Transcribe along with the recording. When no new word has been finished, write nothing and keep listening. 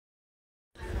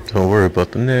Don't worry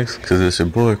about the next, because it's your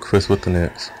boy Chris with the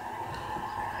next.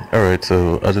 Alright,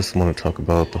 so I just want to talk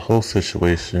about the whole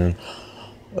situation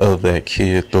of that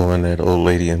kid throwing that old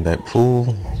lady in that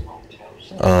pool.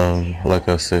 Like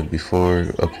I said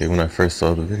before, okay, when I first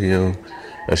saw the video,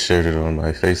 I shared it on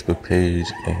my Facebook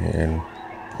page, and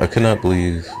I could not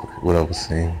believe what I was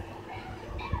seeing.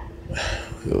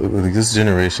 This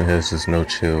generation has just no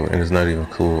chill, and it's not even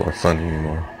cool or fun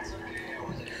anymore.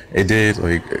 It did,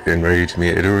 enrage me.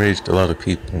 It enraged a lot of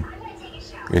people,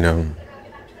 you know.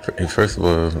 First of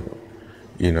all,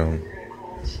 you know,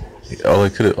 all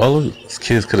those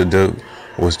kids could have done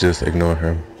was just ignore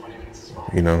her,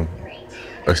 you know,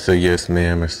 or say yes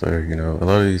ma'am or sir. You know, a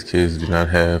lot of these kids do not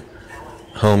have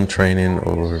home training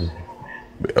or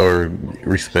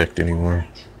respect anymore.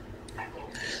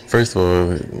 First of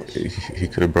all, he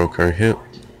could have broke her hip,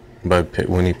 but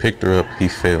when he picked her up, he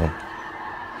fell.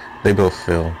 They both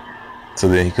fell. So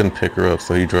then he couldn't pick her up,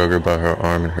 so he drug her by her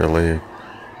arm and her leg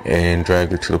and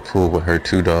dragged her to the pool with her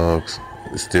two dogs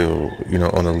still, you know,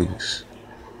 on a leash.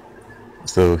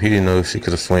 So he didn't know if she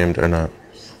could have swam or not.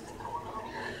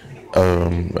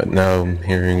 But now I'm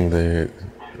hearing that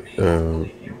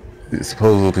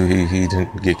supposedly he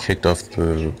didn't get kicked off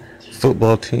the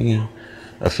football team.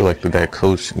 I feel like that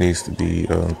coach needs to be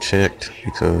checked,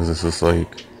 because it's just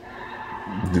like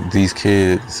these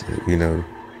kids, you know,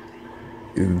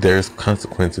 there's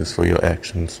consequences for your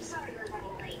actions.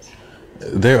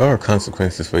 There are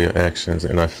consequences for your actions,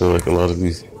 and I feel like a lot of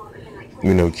these,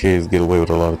 you know, kids get away with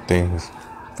a lot of things.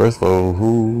 First of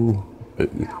all,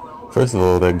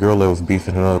 that girl that was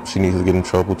beefing her up, she needs to get in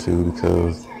trouble too,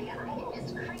 because,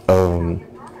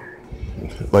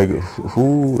 like,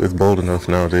 who is bold enough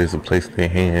nowadays to place their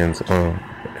hands on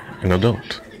an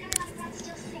adult?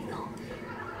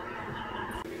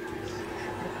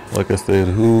 Like I said,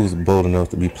 who's bold enough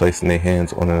to be placing their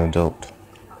hands on an adult?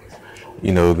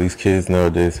 You know, these kids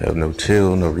nowadays have no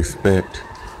chill, no respect.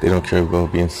 They don't care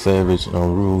about being savage and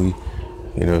unruly.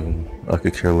 You know, I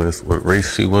could care less what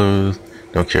race she was.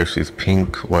 Don't care if she's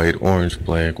pink, white, orange,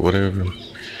 black, whatever.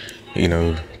 You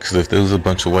know, because if there was a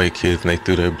bunch of white kids and they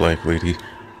threw that black lady,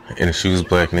 and if she was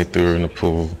black and they threw her in the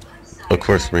pool, of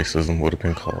course racism would have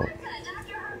been called.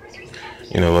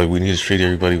 You know, like, we need to treat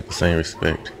everybody with the same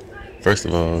respect. First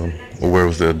of all, where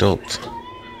was the adults?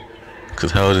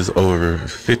 Because how it is over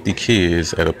 50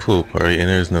 kids at a pool party and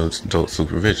there's no adult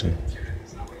supervision?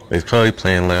 They're probably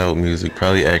playing loud music,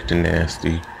 probably acting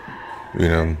nasty. You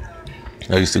know,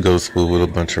 I used to go to school with a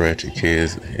bunch of ratchet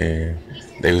kids, and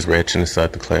they was ratchet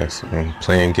inside the classroom,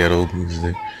 playing ghetto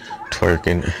music,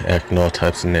 twerking, acting all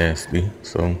types of nasty.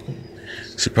 So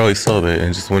she probably saw that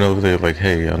and just went over there like,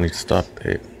 hey, I need to stop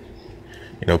that.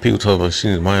 You know, people talk about she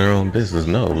needs to mind her own business.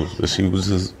 No, she was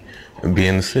just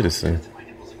being a citizen.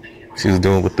 She was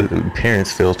doing what the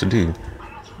parents failed to do.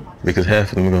 Because half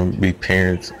of them are going to be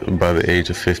parents by the age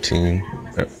of 15,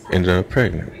 ended up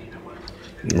pregnant,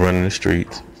 running the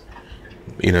streets.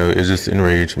 You know, it just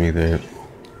enraged me that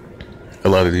a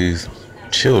lot of these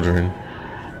children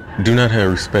do not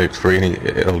have respect for any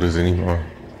elders anymore.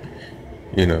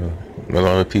 You know, a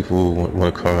lot of people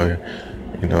want to call her,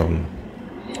 you know,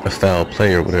 a foul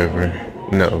play or whatever.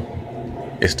 No,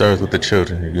 it starts with the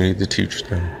children. You need to teach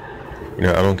them. You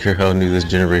know, I don't care how new this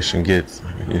generation gets.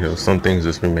 You know, some things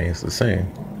just remains the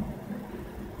same.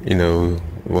 You know,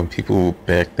 when people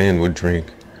back then would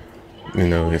drink, you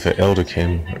know, if an elder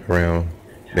came around,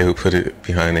 they would put it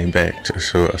behind their back to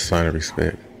show a sign of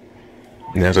respect.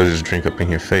 Now they'll just drink up in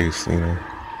your face, you know.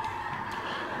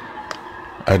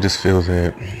 I just feel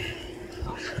that,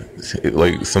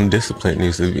 like, some discipline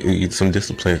needs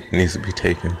to be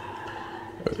taken,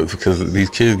 because these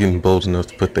kids getting bold enough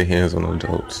to put their hands on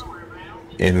adults,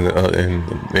 and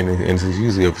it's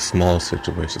usually of small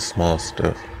situations, small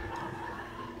stuff.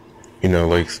 You know,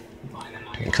 like,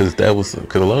 because a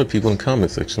lot of people in the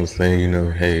comment section saying, you know,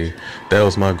 hey, that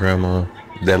was my grandma,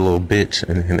 that little bitch,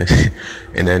 and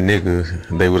that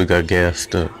nigga, they would have got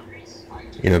gassed up.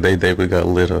 You know, they would have got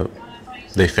lit up.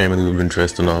 Their family would have been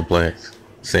dressed in all black,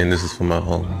 saying this is for my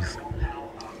homies,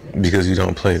 because you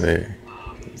don't play that.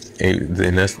 And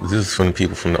this is from the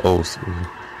people from the old school.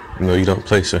 You know, you don't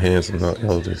place your hands on the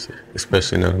elders,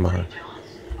 especially none of mine.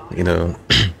 You know,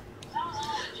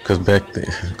 because back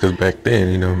then,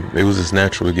 you know, it was just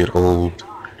natural to get old,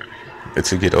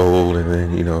 and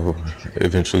then, you know,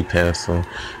 eventually pass on.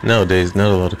 Nowadays,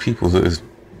 not a lot of people is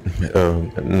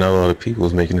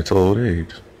making it to old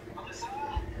age.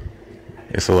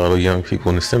 It's a lot of young people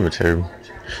in the cemetery,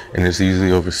 and it's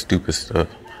usually over stupid stuff.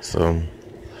 So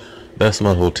that's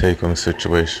my whole take on the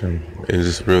situation. It's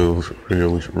just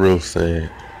real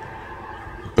sad.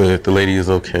 But the lady is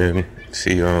okay.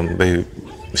 She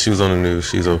was on the news.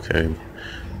 She's okay.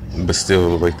 But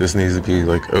still, like, this needs to be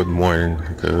like a warning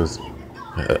because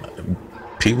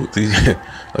people,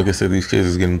 like I said, these kids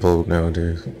is getting bold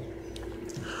nowadays.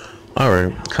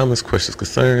 Alright, comments, questions,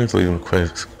 concerns, leave them in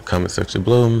the comment section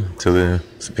below. Till then,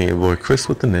 it's been your boy Chris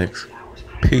with the next.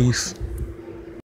 Peace.